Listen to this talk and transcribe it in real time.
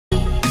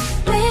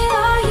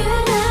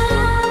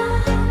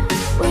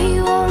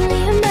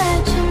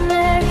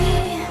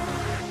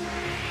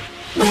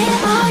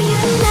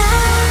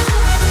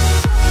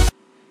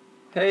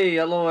Hey,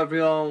 hello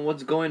everyone,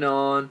 what's going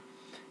on?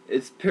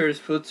 It's Pierce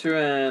Futzer,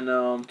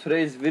 and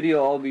today's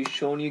video I'll be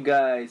showing you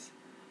guys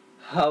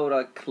how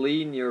to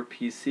clean your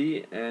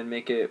PC and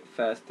make it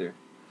faster.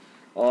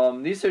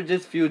 These are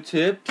just few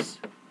tips,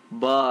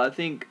 but I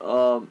think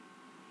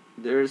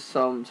there's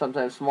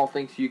sometimes small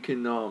things you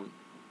can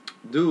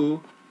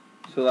do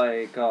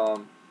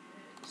to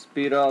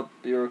speed up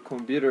your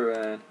computer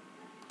and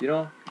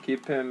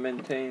keep it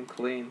maintained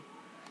clean.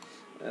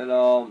 And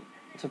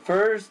so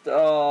first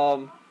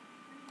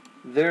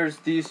there's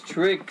these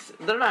tricks.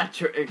 They're not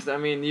tricks. I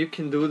mean, you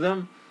can do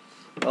them.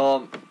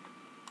 Um,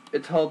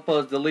 it helps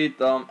us delete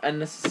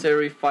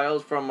unnecessary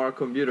files from our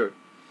computer.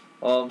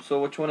 So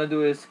what you wanna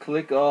do is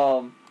click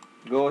go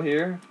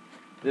here,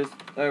 just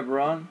type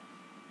run,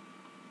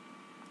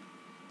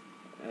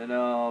 and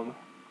you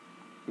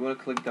wanna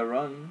click the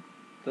run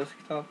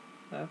desktop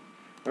app.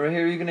 Right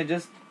here, you're gonna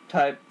just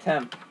type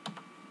temp.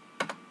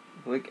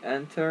 Click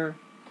enter.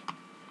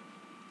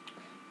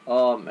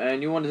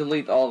 And you want to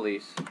delete all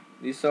these.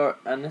 These are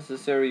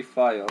unnecessary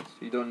files.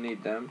 You don't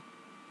need them.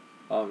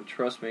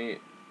 Trust me,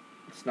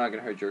 it's not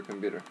gonna hurt your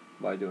computer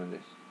by doing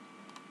this.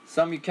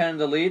 Some you can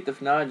delete. If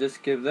not, just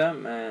skip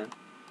them and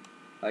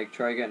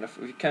try again. If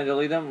you can't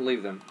delete them,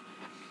 leave them.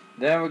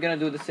 Then we're gonna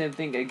do the same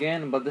thing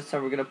again, but this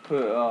time we're gonna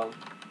put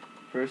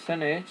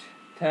percentage,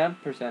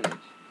 temp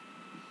percentage,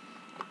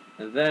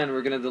 and then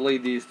we're gonna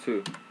delete these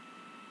two.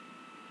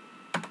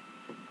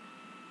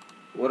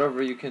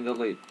 Whatever you can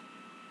delete.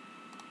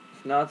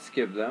 If not,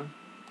 skip them.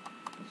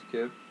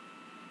 Skip.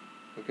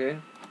 Okay.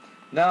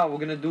 Now we're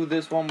gonna do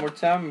this one more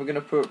time. We're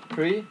gonna put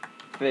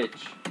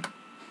prefetch.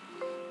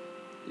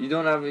 You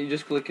don't have. You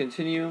just click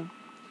continue,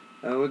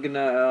 and we're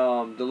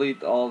gonna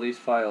delete all these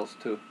files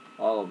too,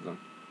 all of them.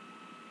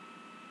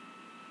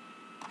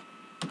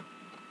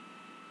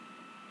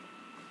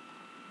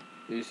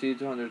 You see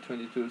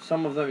 222.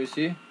 Some of them you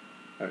see,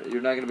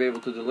 you're not gonna be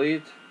able to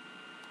delete.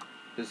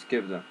 Just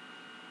skip them.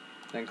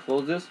 Then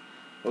close this.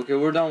 Okay,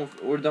 we're done.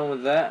 We're done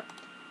with that.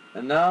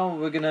 And now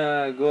we're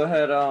gonna go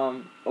ahead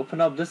open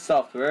up this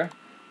software.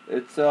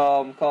 It's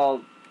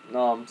called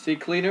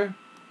CCleaner.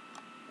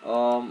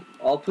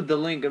 I'll put the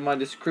link in my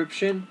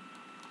description.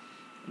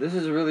 This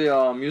is really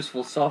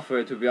useful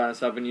software, to be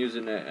honest. I've been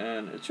using it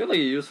and it's really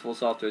a useful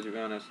software, to be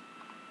honest.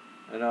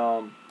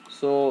 And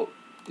so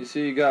you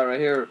see you got right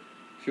here,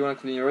 if you want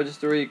to clean your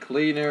registry,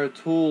 cleaner,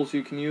 tools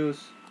you can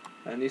use,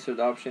 and these are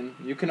the options.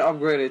 You can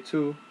upgrade it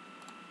too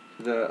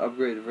to the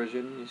upgrade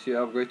version. You see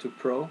upgrade to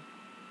Pro.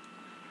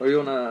 Or you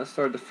wanna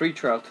start the free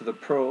trial to the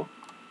Pro,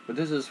 but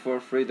this is for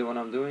free, the one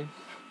I'm doing.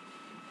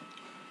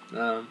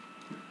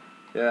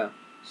 Yeah.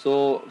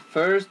 So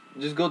first,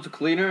 just go to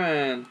Cleaner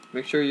and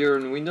make sure you're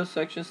in Windows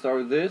section. Start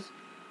with this.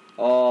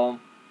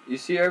 You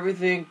see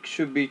everything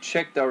should be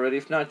checked already.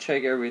 If not,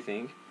 check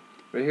everything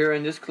right here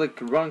and just click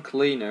Run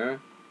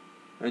Cleaner.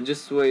 And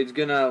just wait. It's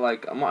gonna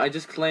I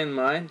just cleaned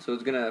mine, so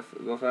it's gonna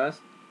go fast.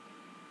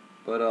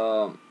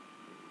 But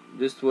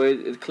just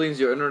wait. It cleans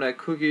your internet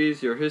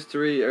cookies, your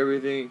history,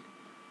 everything.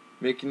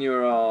 Making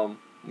your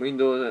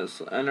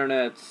Windows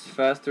internet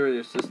faster.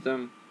 Your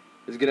system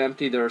is gonna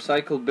empty the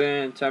recycle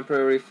bin,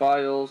 temporary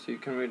files. You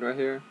can read right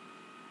here.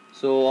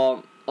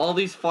 So all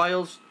these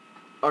files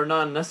are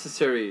not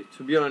necessary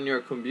to be on your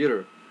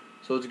computer.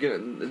 So it's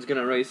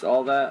gonna erase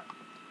all that.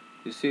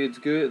 You see it's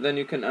good. Then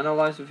you can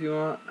analyze if you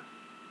want.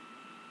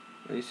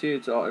 And you see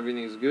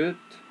everything is good.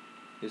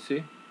 You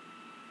see.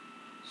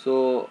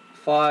 So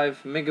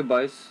 5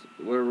 megabytes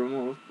were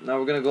removed. Now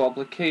we're gonna go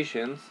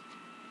applications.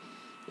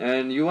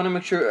 And you want to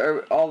make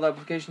sure all the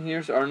application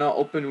here are not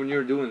open when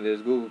you're doing this,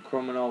 Google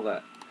Chrome and all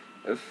that.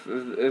 If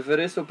it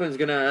is open, it's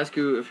gonna ask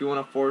you if you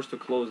want to force to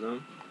close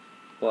them.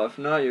 But if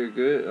not, you're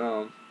good.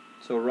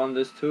 So run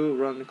this too,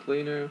 run the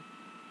cleaner,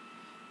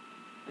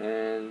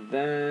 and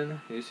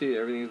then you see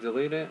everything is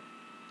deleted.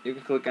 You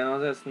can click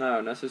analyze. That's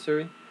not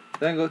necessary.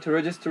 Then go to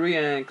registry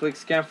and click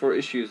scan for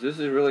issues. This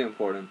is really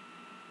important.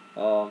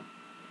 I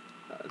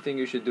think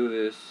you should do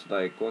this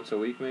like once a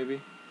week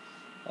maybe.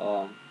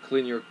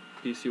 Clean your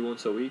PC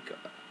once a week.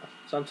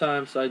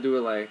 Sometimes I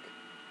do it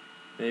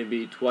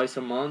maybe twice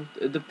a month.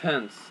 It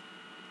depends,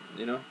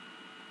 you know.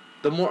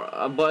 The more,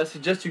 but I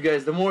suggest you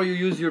guys, the more you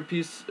use your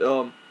PC,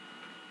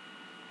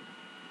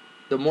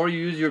 the more you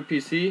use your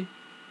PC,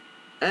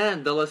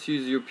 and the less you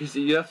use your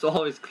PC. You have to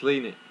always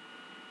clean it.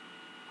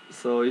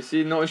 So you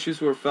see, no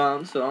issues were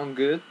found, so I'm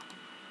good.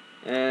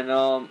 And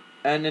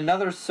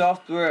another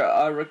software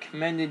I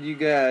recommended you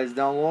guys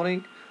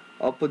downloading.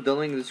 I'll put the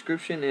link in the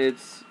description.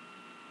 It's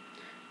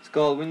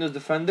called Windows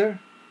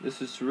Defender.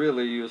 This is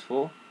really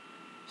useful.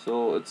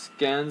 So it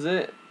scans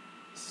it.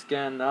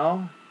 Scan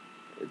now.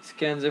 It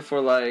scans it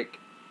for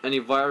any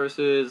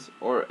viruses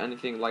or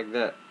anything like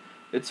that.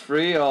 It's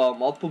free.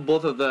 I'll put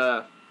both of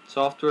the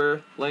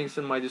software links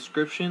in my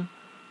description,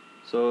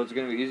 so it's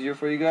gonna be easier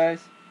for you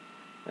guys.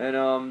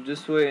 And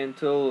just wait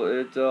until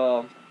it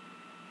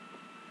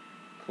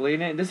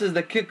clean it. This is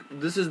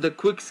the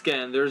quick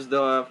scan. There's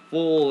the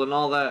full and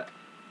all that.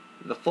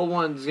 The full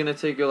one is gonna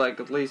take you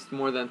at least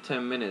more than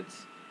 10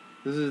 minutes.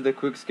 This is the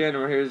quick scan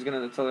right here. Is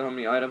gonna tell you how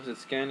many items it's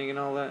scanning and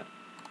all that.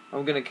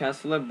 I'm gonna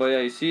cancel it. But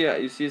yeah, you see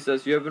it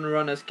says you haven't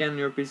run a scan on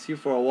your PC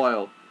for a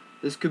while.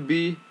 This could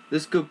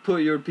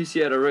put your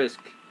PC at a risk.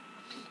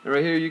 And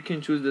right here you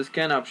can choose the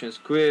scan options: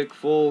 quick,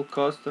 full,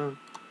 custom,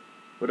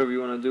 whatever you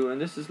want to do. And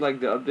this is like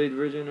the update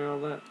version and all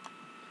that.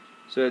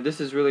 So yeah,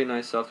 this is really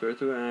nice software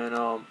too.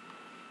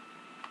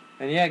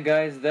 And yeah,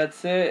 guys,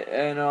 that's it.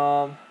 And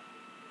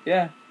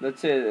yeah,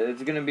 that's it.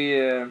 It's gonna be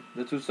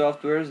the two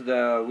softwares,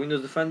 the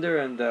Windows Defender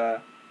and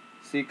the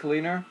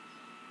CCleaner.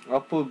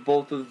 I'll put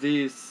both of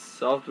these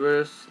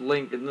softwares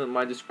link in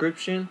my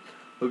description.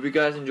 Hope you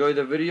guys enjoyed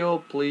the video.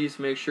 Please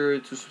make sure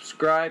to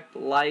subscribe,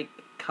 like,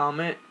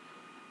 comment,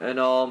 and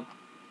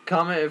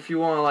comment if you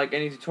want like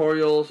any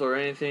tutorials or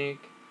anything.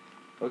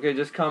 Okay,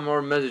 just comment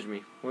or message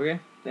me. Okay,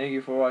 thank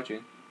you for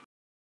watching.